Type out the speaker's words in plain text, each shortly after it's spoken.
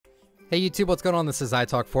Hey YouTube, what's going on? This is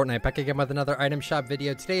ITalkFortnite back again with another item shop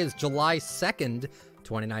video. Today is July 2nd,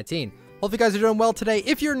 2019. Hope you guys are doing well today.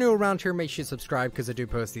 If you're new around here, make sure you subscribe because I do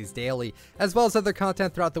post these daily, as well as other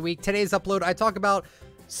content throughout the week. Today's upload, I talk about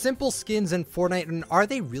simple skins in Fortnite and are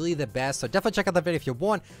they really the best? So definitely check out that video if you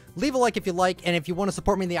want. Leave a like if you like, and if you want to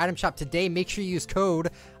support me in the item shop today, make sure you use code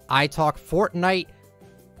ITalkFortnite.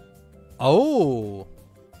 Oh,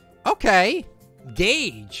 okay.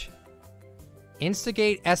 Gage.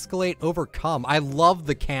 Instigate, escalate, overcome. I love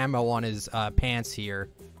the camo on his pants here.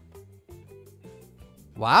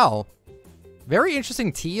 Wow. Very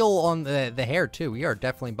interesting teal on the hair, too. We are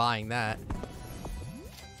definitely buying that.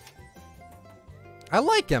 I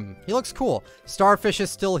like him. He looks cool. Starfish is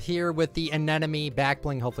still here with the anemone back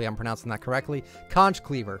bling. Hopefully I'm pronouncing that correctly. Conch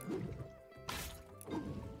Cleaver.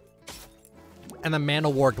 And the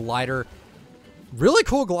Man-O-War glider. Really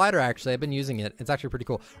cool glider, actually. I've been using it. It's actually pretty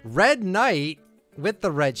cool. Red Knight with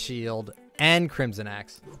the red shield and Crimson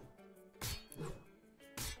Axe.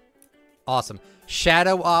 Awesome.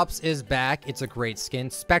 Shadow Ops is back. It's a great skin.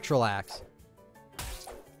 Spectral Axe.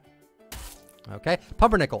 Okay.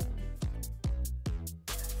 Pumpernickel.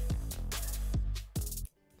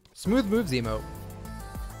 Smooth Moves emote.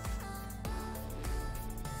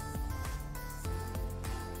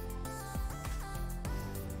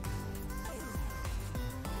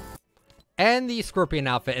 And the Scorpion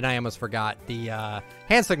outfit, and I almost forgot the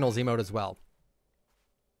hand signals emote as well.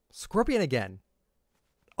 Scorpion again.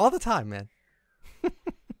 All the time, man.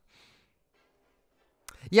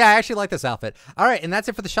 Yeah, I actually like this outfit. All right, and that's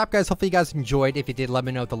it for the shop, guys. Hopefully you guys enjoyed. If you did, let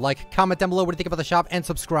me know with a like. Comment down below what you think about the shop, and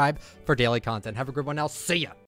subscribe for daily content. Have a good one now. See ya.